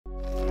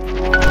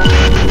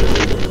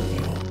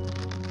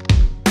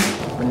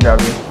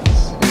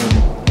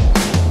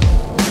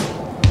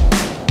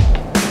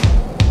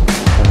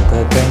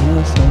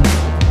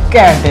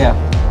Can't, yeah.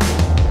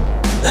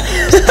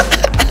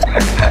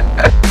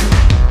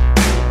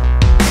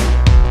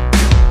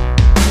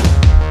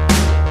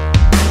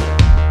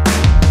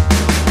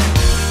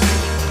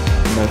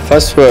 My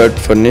first word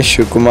for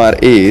Nishu Kumar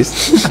is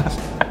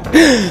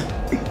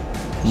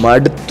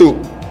Madtu.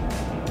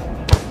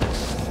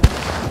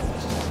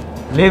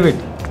 Leave it.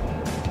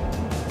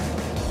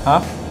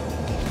 Huh?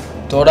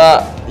 Thoda,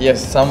 yes,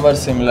 somewhere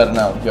similar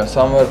now. You're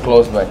somewhere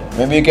close by.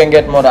 Maybe you can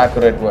get more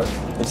accurate word.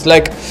 It's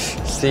like,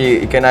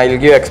 see, I'll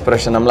give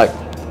expression. I'm like,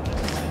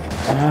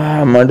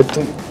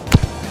 Madtu.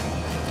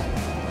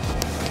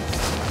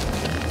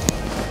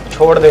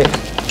 Chhod de.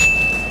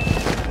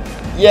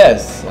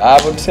 Yes, I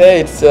would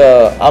say it's,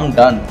 I'm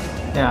done.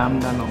 Yeah, I'm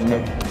done.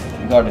 Okay.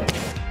 Got it.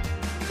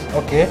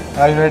 Okay,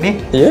 are you ready?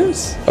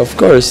 Yes, of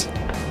course.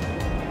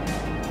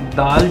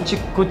 दाल च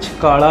कुछ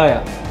काला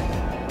आया.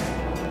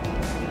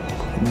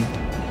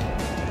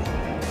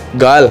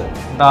 Gal.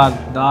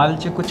 दाल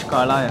च कुछ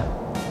काला आया.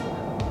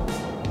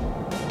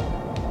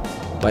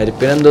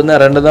 പരിപ്പിനെന്തോന്ന്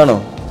രണ്ടതാണോ?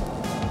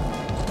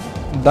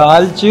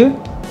 दाल च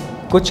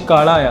कुछ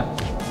काला आया.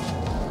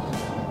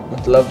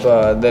 मतलब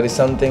there is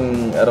something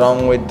wrong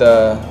with the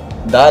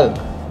dal.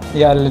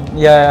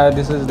 Yeah,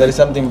 this is. There is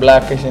something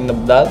blackish in the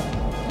dal.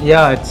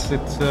 Yeah, it's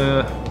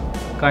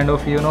kind of,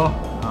 you know,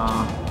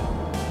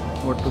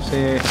 what to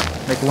say,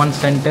 like one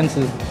sentence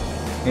is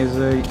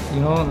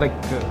you know, like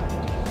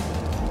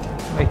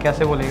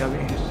कैसे बोलेगा अभी?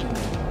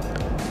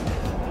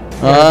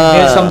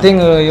 There's something,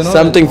 you know,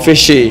 something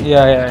fishy.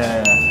 Yeah.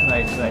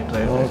 Right.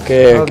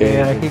 Okay.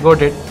 Yeah, he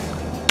got it.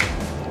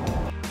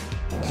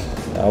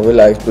 How will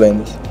I explain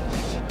this?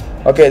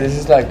 Okay, this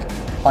is like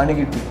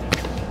Panigitti.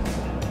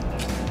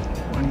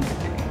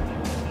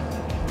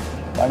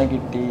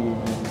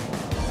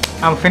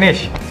 I'm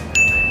finished.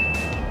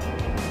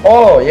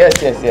 Oh,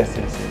 yes.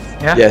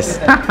 Yeah? Yes.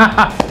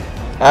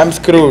 I'm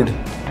screwed.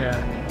 Yeah.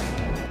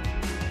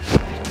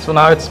 So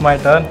now it's my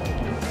turn.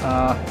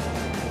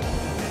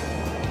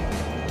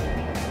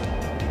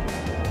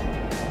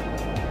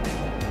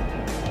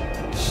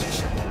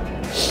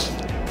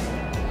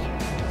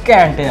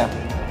 Can't, yeah.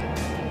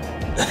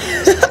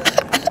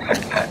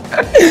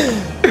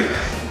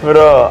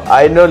 Bro,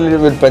 I know a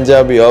little bit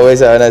Punjabi.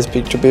 Always when I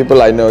speak to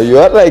people, I know you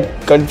are like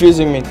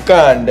confusing me.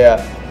 Can't, yeah.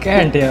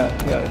 Can't, yeah.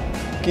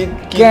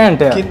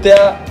 Can't, yeah.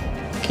 Kitya,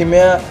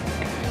 kimya.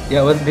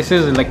 Yeah, well, this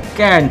is like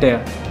can't, yeah.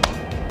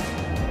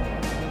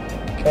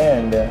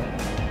 Can't, yeah.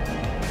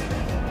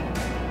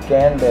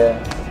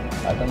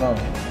 I don't know.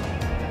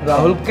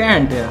 Rahul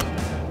can't, yeah.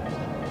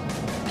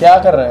 क्या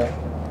कर रहा है?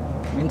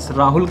 Means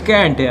Rahul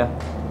can't, yeah.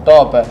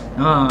 Top है.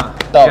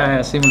 Top.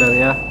 Yeah, similar,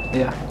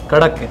 yeah.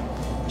 Kadak है.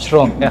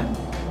 Strong, yeah.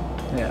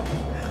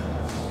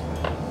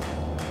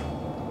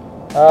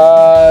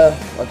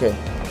 Okay.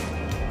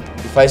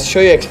 If I show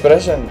you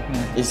expression,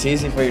 it's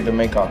easy for you to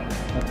make out.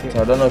 Okay.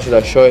 So I don't know, should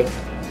I show it?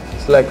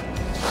 It's like,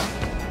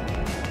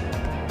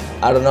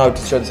 I don't know how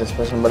to show this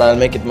expression, but I'll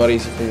make it more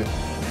easy for you.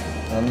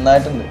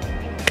 നന്നായിട്ടുണ്ട്.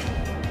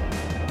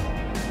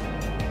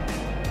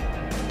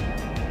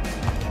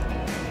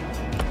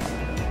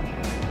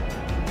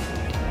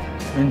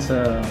 Means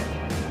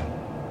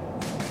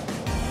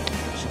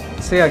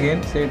say it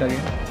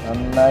again.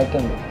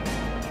 നന്നായിട്ടുണ്ട്.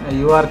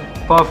 You are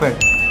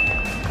perfect,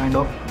 kind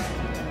of.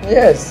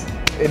 Yes,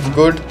 it's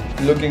good,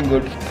 looking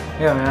good.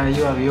 Yeah,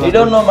 you are. You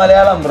don't know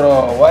Malayalam, bro.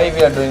 Why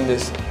we are doing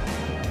this?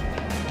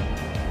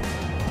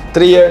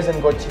 3 years in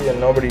Kochi and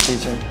nobody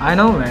teaching. I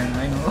know, man.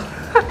 I know.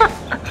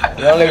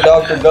 We only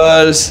talk to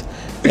girls.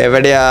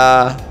 Evadia,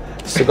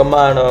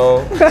 Sugamano.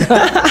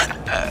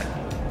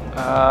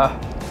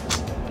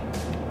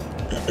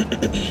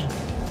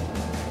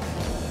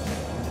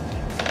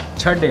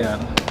 Chhad yaar.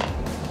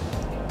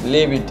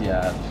 Leave it,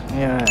 yaar.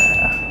 Yeah.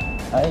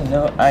 I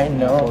know.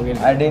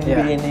 I didn't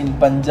be in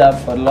Punjab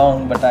for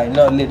long, but I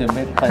know a little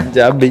bit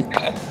Punjabi.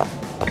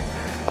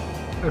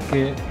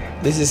 Okay.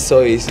 This is so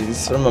easy. This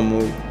is from a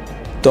movie.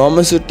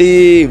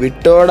 Thomasutty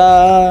Vittoda.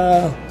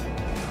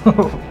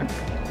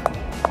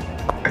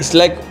 It's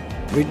like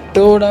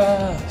Vittoda.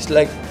 It's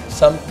like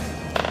some.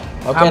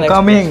 I'm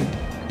coming.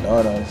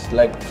 No. It's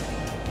like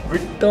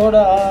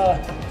Vittoda.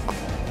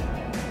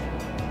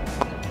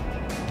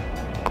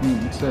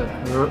 It's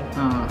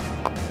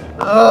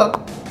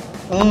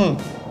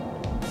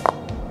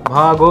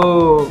Bhago.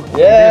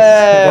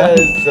 Yes,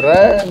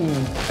 run.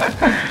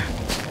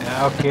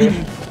 Yeah, okay.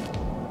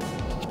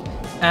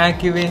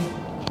 Ankive.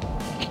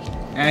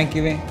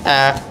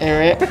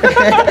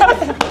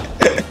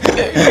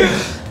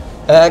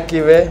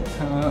 किवे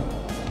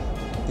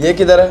ये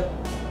किधर है?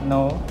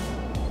 No.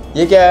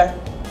 ये क्या है?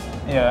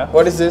 Yeah.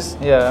 What is this?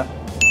 Yeah.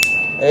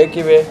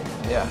 किवे.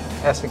 Yeah.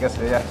 ऐसे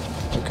कैसे? Yeah.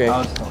 Okay.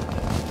 Also.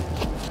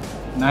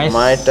 Nice.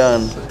 My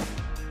turn.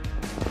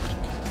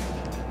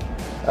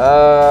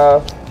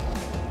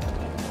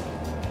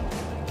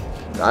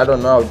 I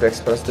don't know how to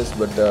express this,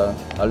 but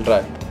I'll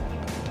try.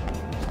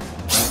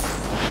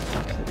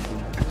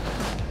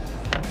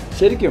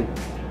 ശരിക്കും?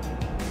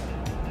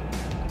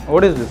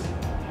 What is this?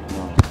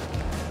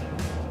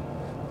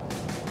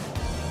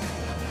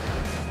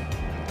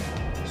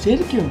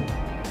 ശരിക്കും?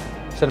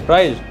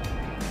 Surprised?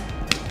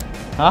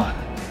 Huh?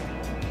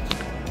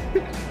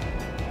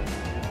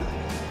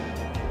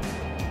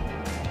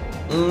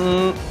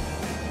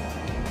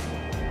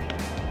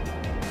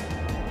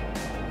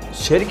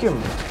 ശരിക്കും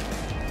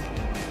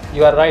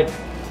You are right.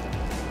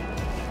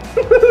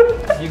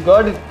 you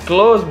got it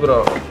close, bro.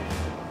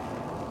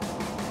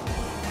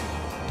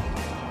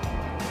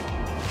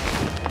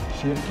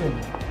 ശരിക്കും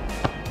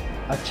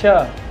Acha.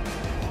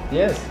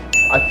 Yes.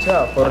 अच्छा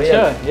for real.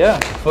 Acha, yeah.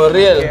 For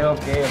real.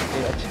 Okay.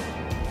 Acha.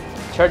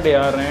 Chhad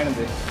yaar, रहने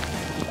दे.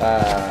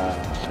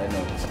 I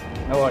know.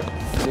 Now what?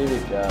 Leave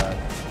it, yaar.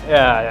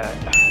 Yeah.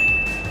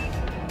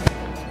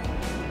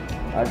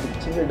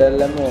 അടിച്ചു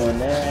വിടല്ല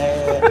മോനെ.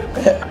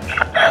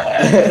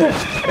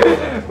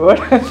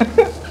 What?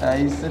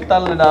 ऐसे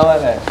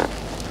തള്ളിടാവല്ലേ.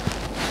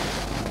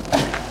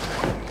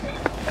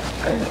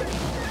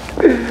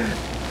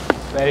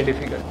 Very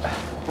difficult.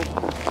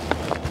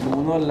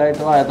 3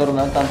 കൊല്ലമായിട്ട് വായ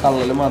തുറന്നാൽ താൻ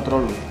തള്ളല് മാത്രമേ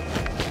ഉള്ളൂ.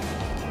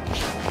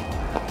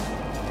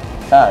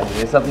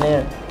 ये सब नहीं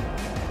है.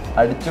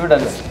 അടിച്ചു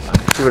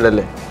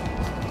വിടല്ലേ.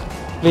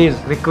 Please,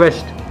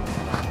 request.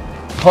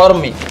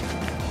 Hormy.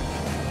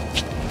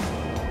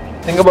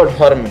 Think about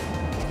Hormy.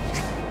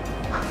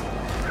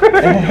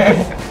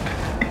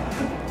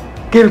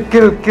 Kill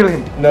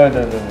him. No.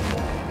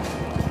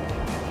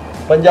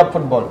 Punjab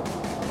football.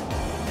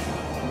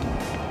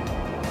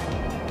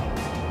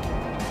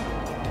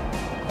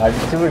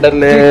 അടിച്ചു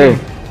വിടല്ലേ.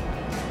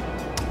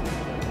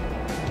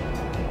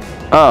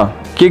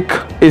 Kick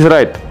is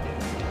right.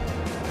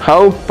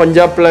 How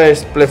Punjab players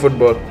play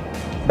football?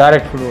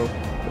 Direct football.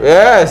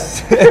 Yes.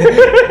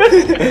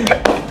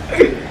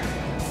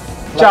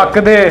 Chuck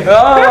de.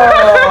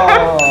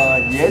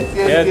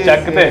 Yes.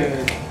 Chuck de.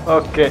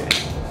 Okay.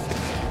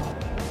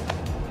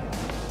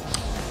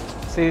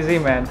 It's easy,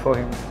 man, for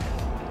him.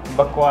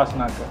 Bakwas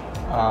na kar.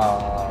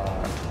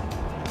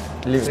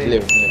 Leave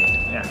it.